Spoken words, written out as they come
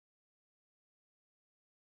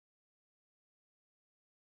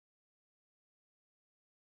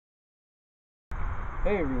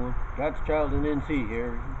Hey everyone, God's Child and NC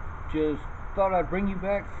here. Just thought I'd bring you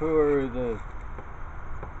back for the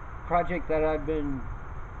project that I've been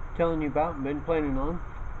telling you about and been planning on.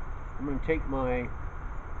 I'm going to take my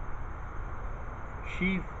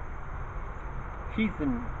sheath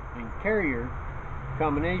and carrier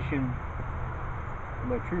combination,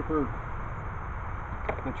 my trooper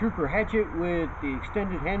hatchet with the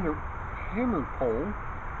extended hammer pole,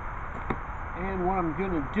 and what I'm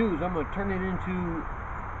going to do is I'm going to turn it into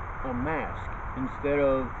a mask instead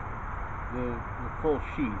of the full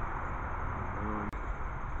sheath.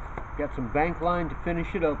 Got some bank line to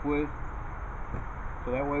finish it up with,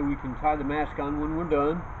 so that way we can tie the mask on when we're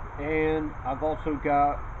done. And I've also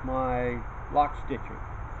got my lock stitcher,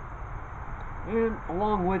 and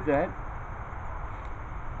along with that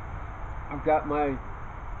I've got my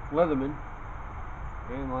Leatherman,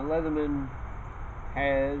 and my Leatherman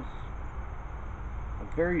has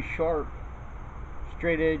a very sharp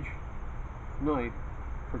straight edge knife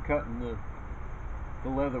for cutting the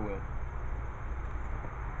leather with.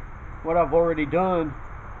 What I've already done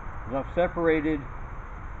is I've separated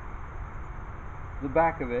the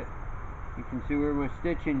back of it. You can see where my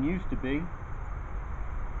stitching used to be,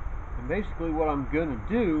 and basically what I'm going to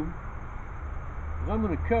do is I'm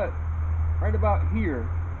going to cut right about here,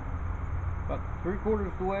 about 3/4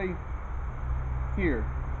 of the way here.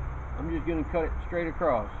 I'm just going to cut it straight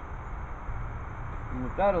across, and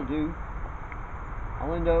what that'll do,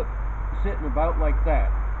 I'll end up sitting about like that,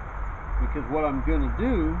 because what I'm going to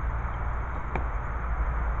do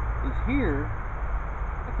is here,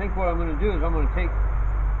 I think what I'm going to do is I'm going to take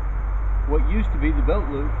what used to be the belt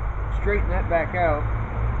loop, straighten that back out,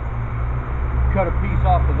 cut a piece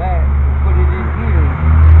off of that, and put it in here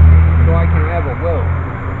so I can have a welt.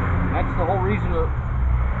 That's the whole reason,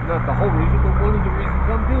 not the whole reason, but one of the reasons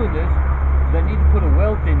I'm doing this is I need to put a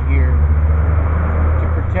welt in here to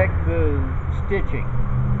protect the stitching,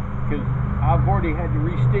 because I've already had to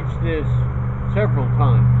restitch this several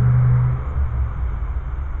times.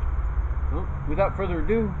 Well, without further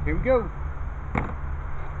ado, here we go.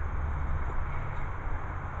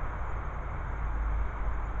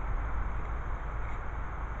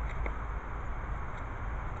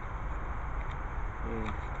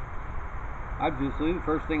 And obviously, the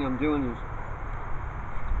first thing I'm doing is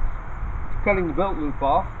cutting the belt loop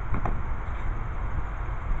off.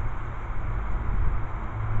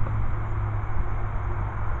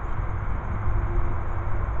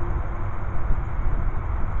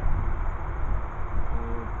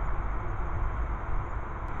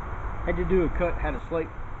 Had to do a cut, had a slight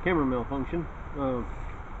camera malfunction.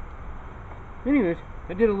 Anyways,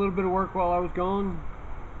 I did a little bit of work while I was gone.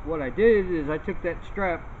 What I did is I took that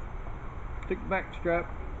strap, took the back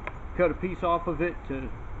strap, cut a piece off of it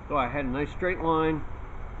so I had a nice straight line.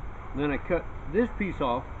 And then I cut this piece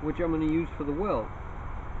off, which I'm going to use for the welt.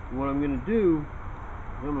 And what I'm going to do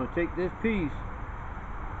is I'm going to take this piece,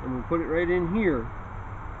 I'm going to put it right in here.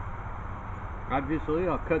 Obviously,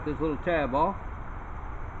 I'll cut this little tab off,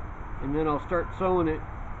 and then I'll start sewing it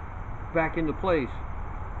back into place.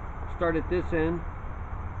 Start at this end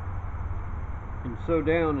and sew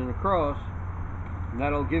down and across, and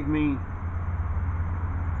that'll give me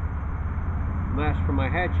a mask for my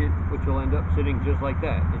hatchet, which will end up sitting just like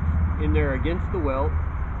that. It's in there against the welt,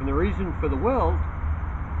 and the reason for the welt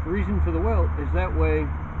is that way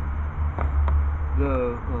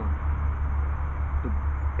the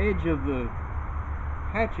edge of the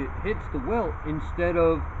hatchet hits the welt instead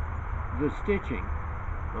of the stitching.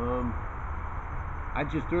 I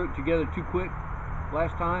just threw it together too quick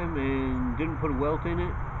last time and didn't put a welt in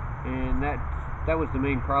it, and that was the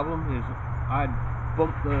main problem. Is I'd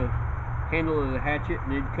bump the handle of the hatchet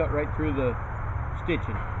and it'd cut right through the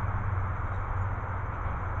stitching.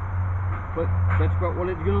 But that's about what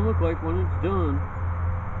it's going to look like when it's done.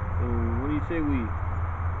 So what do you say we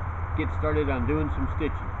get started on doing some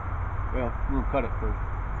stitching? Well, we'll cut it first.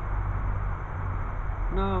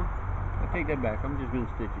 No, I take that back. I'm just going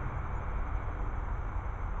to stitch it.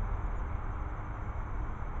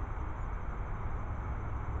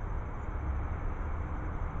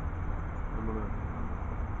 I'm going to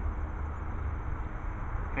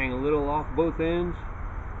hang a little off both ends,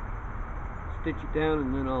 stitch it down,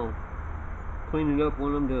 and then I'll clean it up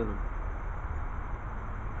when I'm done.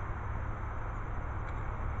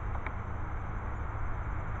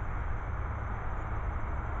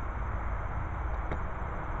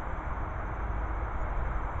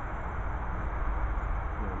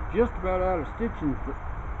 Just about out of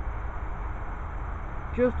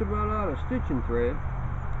stitching thread.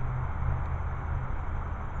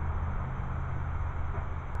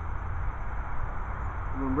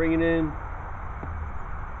 I'm going to bring it in,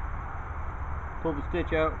 pull the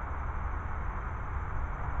stitch out.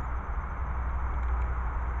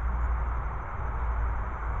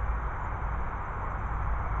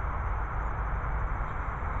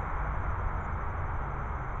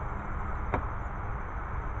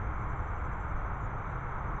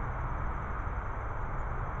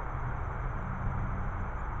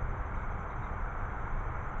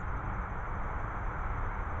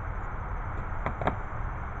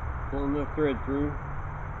 Pull enough thread through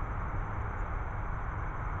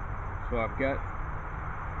so I've got,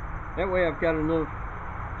 that way I've got enough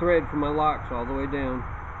thread for my locks all the way down.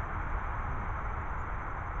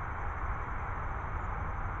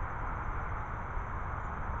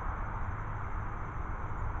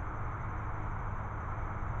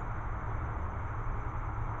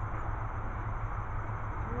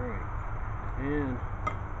 Alright, and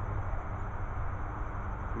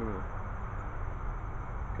I'm gonna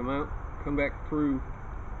come out, come back through.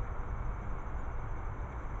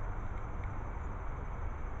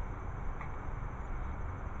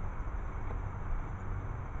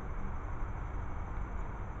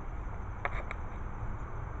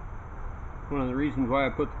 One of the reasons why I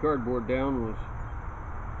put the cardboard down was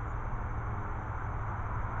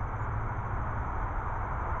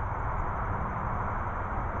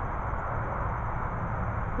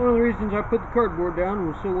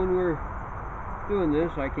so when we're doing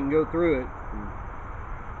this, I can go through it.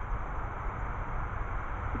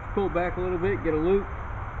 Let's pull back a little bit, get a loop,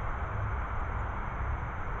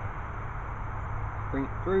 bring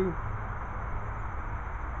it through,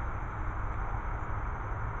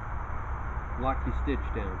 lock your stitch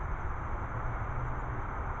down.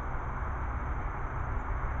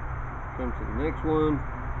 Come to the next one.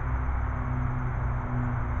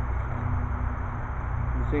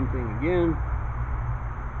 The same thing again.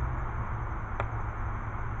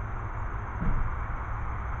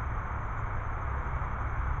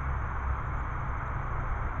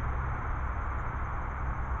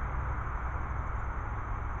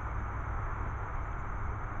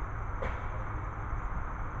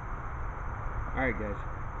 Alright guys,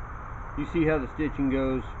 you see how the stitching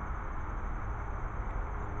goes.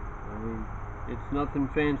 I mean, it's nothing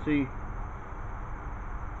fancy,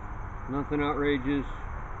 nothing outrageous.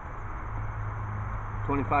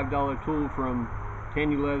 $25 tool from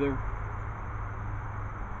Tandy Leather.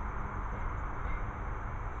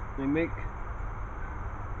 They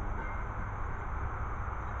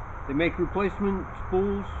make replacement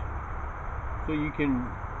spools, so you can,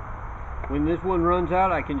 when this one runs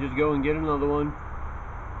out, I can just go and get another one.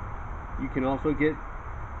 You can also get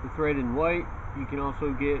the thread in white. You can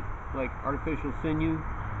also get like artificial sinew.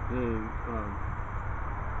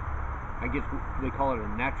 I guess they call it a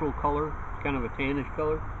natural color. It's kind of a tannish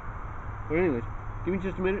color. But anyways, give me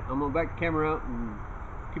just a minute. I'm gonna back the camera out and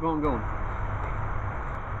keep on going.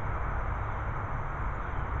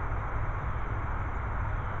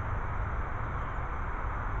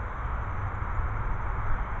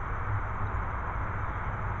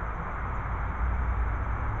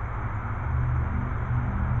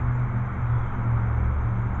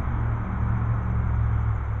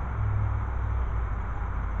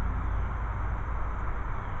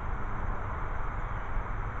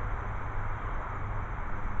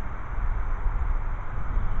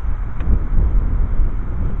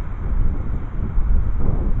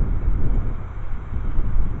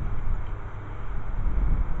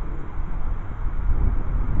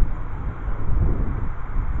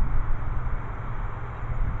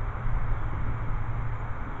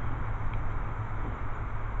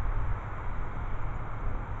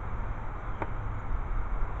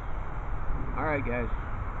 Alright guys,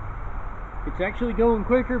 it's actually going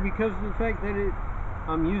quicker because of the fact that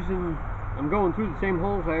I'm going through the same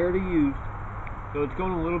holes I already used, so it's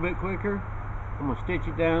going a little bit quicker. I'm going to stitch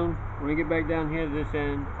it down. When I get back down here to this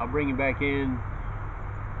end, I'll bring it back in,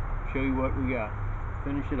 show you what we got,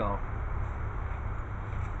 finish it off.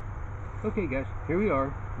 Okay guys, here we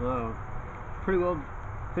are, pretty well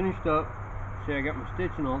finished up. See, I got my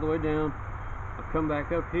stitching all the way down. I've come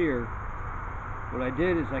back up here. What I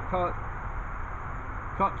did is I caught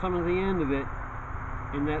some of the end of it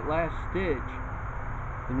in that last stitch,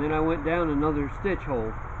 and then I went down another stitch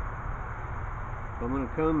hole. So I'm going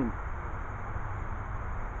to come and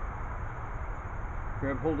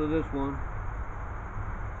grab hold of this one,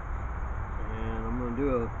 and I'm going to do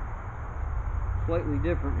a slightly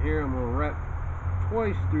different here. I'm going to wrap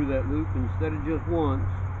twice through that loop instead of just once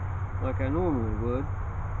like I normally would.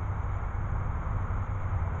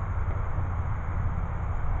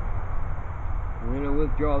 And then I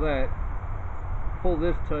withdraw that, pull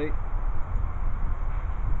this tight,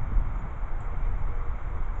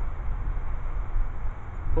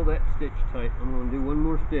 pull that stitch tight. I'm going to do one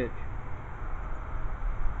more stitch.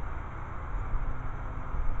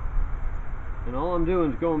 And all I'm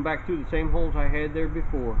doing is going back through the same holes I had there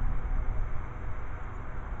before.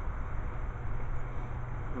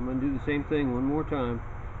 I'm going to do the same thing one more time.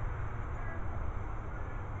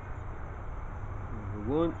 Over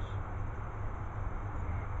once.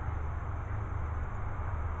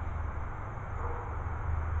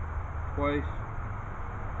 Twice.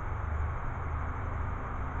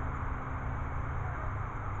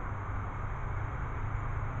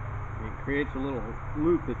 And it creates a little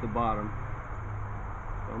loop at the bottom.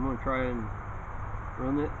 So I'm going to try and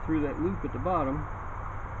run that through that loop at the bottom.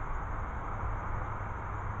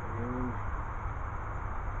 And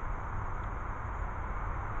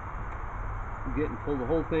get and pull the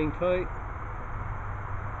whole thing tight.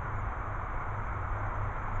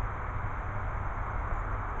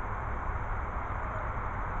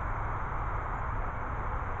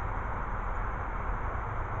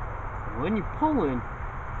 When you're pulling,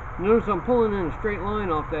 notice I'm pulling in a straight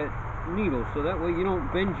line off that needle, so that way you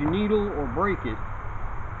don't bend your needle or break it.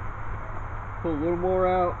 Pull a little more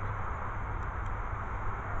out.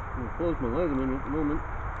 I'm going to close my leatherman at the moment.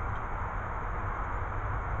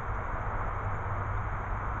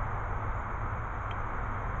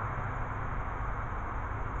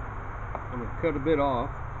 I'm going to cut a bit off.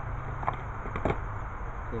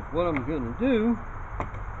 Because what I'm going to do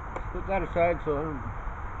is put that aside so I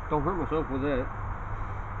don't hurt myself with that.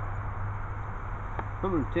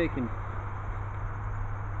 I'm going to take and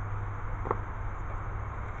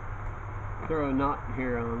throw a knot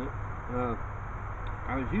here on it.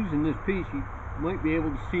 I was using this piece. You might be able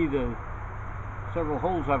to see the several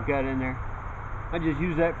holes I've got in there. I just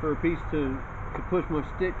use that for a piece to push my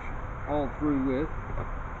stitch all through with.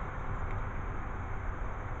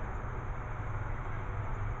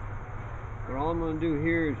 But all I'm going to do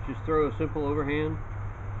here is just throw a simple overhand.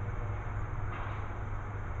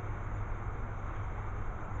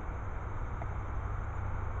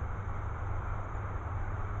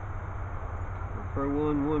 Throw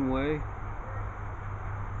one way,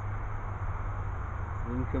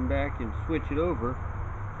 then come back and switch it over.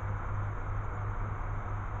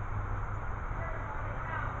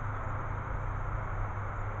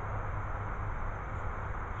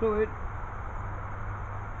 So it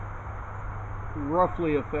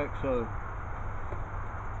roughly affects a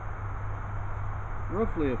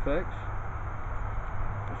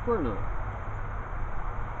square knot.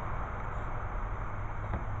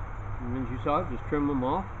 And as you saw, just trim them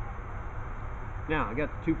off. Now I got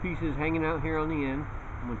the two pieces hanging out here on the end.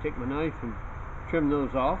 I'm going to take my knife and trim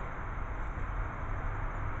those off.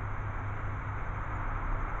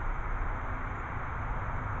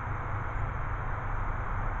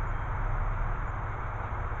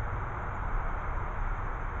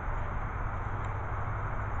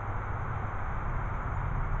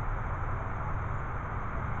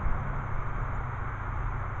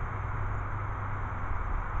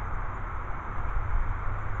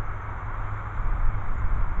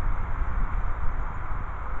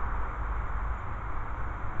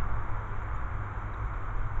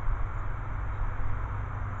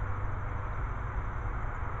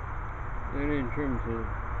 That end trim's a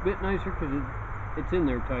bit nicer because it's in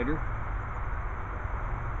there tighter.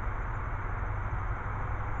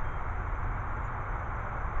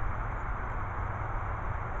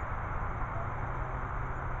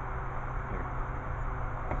 There.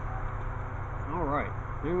 Alright,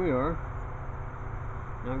 here we are.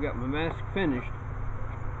 Now I've got my mask finished.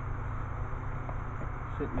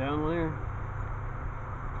 Sitting down there.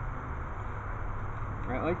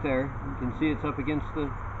 Right like there. You can see it's up against the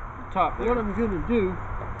top there. What I'm going to do,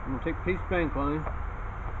 I'm going to take a piece of bank line,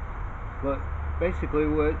 but basically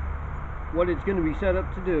what it's going to be set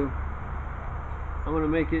up to do, I'm going to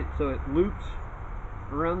make it so it loops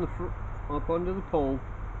around up onto the pole,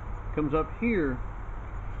 comes up here,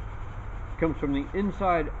 comes from the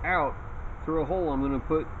inside out through a hole I'm going to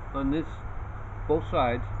put on this, both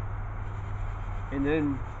sides, and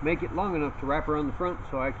then make it long enough to wrap around the front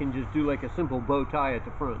so I can just do like a simple bow tie at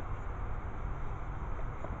the front.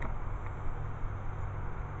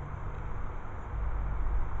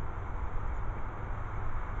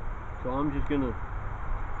 So I'm just going to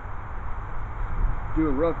do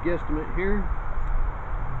a rough guesstimate here.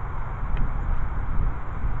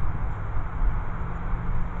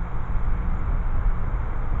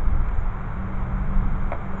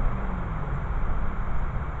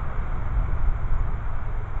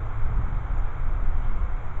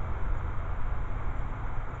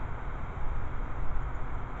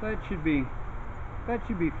 That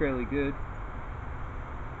should be fairly good.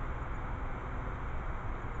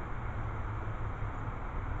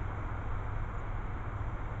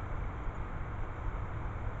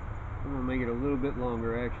 I'm gonna make it a little bit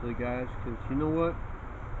longer actually, guys, because you know what?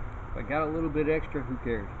 If I got a little bit extra, who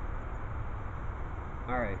cares?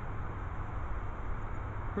 Alright.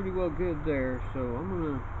 Pretty well good there, so I'm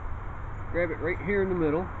gonna grab it right here in the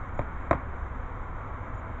middle,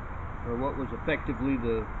 or what was effectively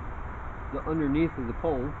the underneath of the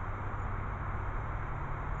pole.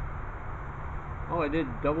 All I did,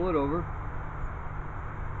 double it over,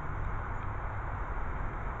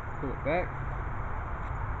 pull it back,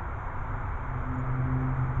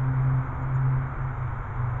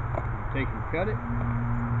 take and cut it.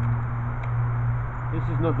 This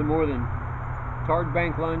is nothing more than tarred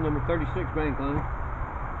bank line, number 36 bank line.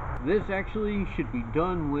 This actually should be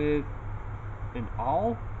done with an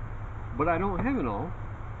awl, but I don't have an awl.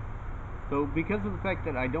 So because of the fact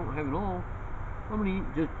that I don't have an awl, I'm going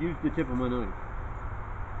to just use the tip of my knife.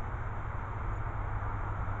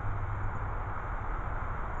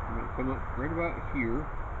 I'm going to come up right about here.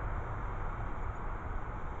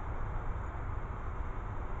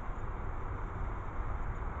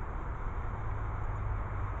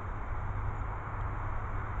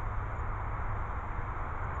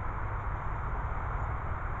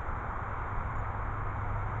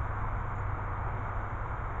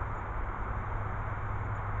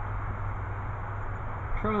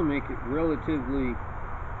 Try and make it relatively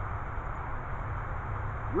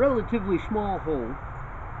small hole,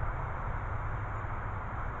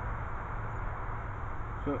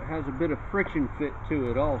 so it has a bit of friction fit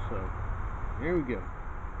to it also. There we go.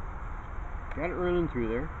 Got it running through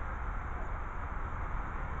there.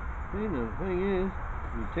 And the thing is,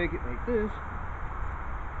 you take it like this,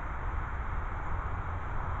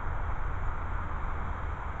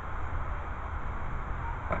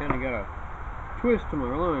 kind of got a twist to my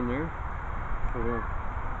line there, so we'll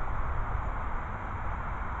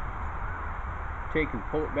take and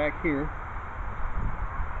pull it back here.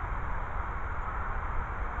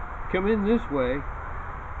 Come in this way,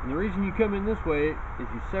 and the reason you come in this way is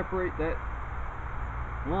you separate that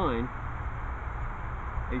line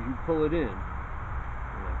as you pull it in. And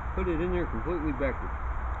I put it in there completely backwards.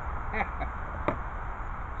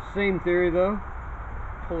 Same theory though.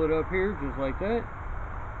 Pull it up here just like that.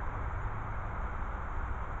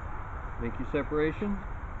 Make your separation,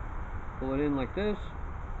 pull it in like this,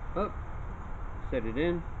 up, set it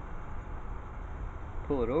in,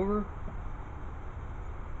 pull it over,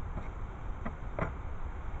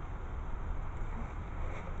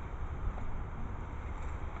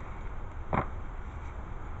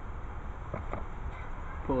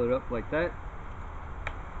 pull it up like that,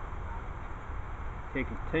 take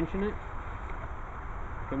and tension it,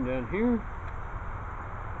 come down here,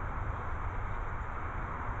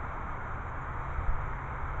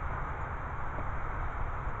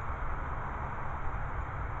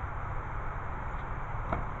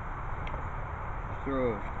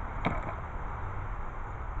 throw it.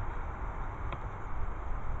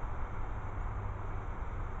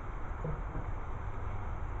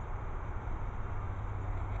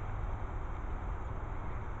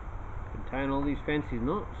 Been tying all these fancy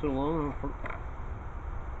knots so long,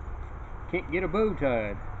 can't get a bow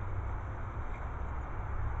tied.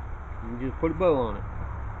 You just put a bow on it.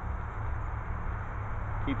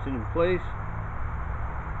 Keeps it in place.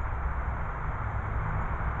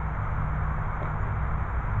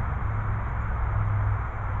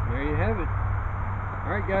 There you have it.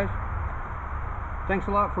 Alright guys, thanks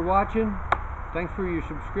a lot for watching. Thanks for your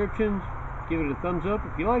subscriptions. Give it a thumbs up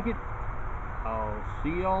if you like it. I'll see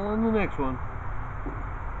y'all on the next one.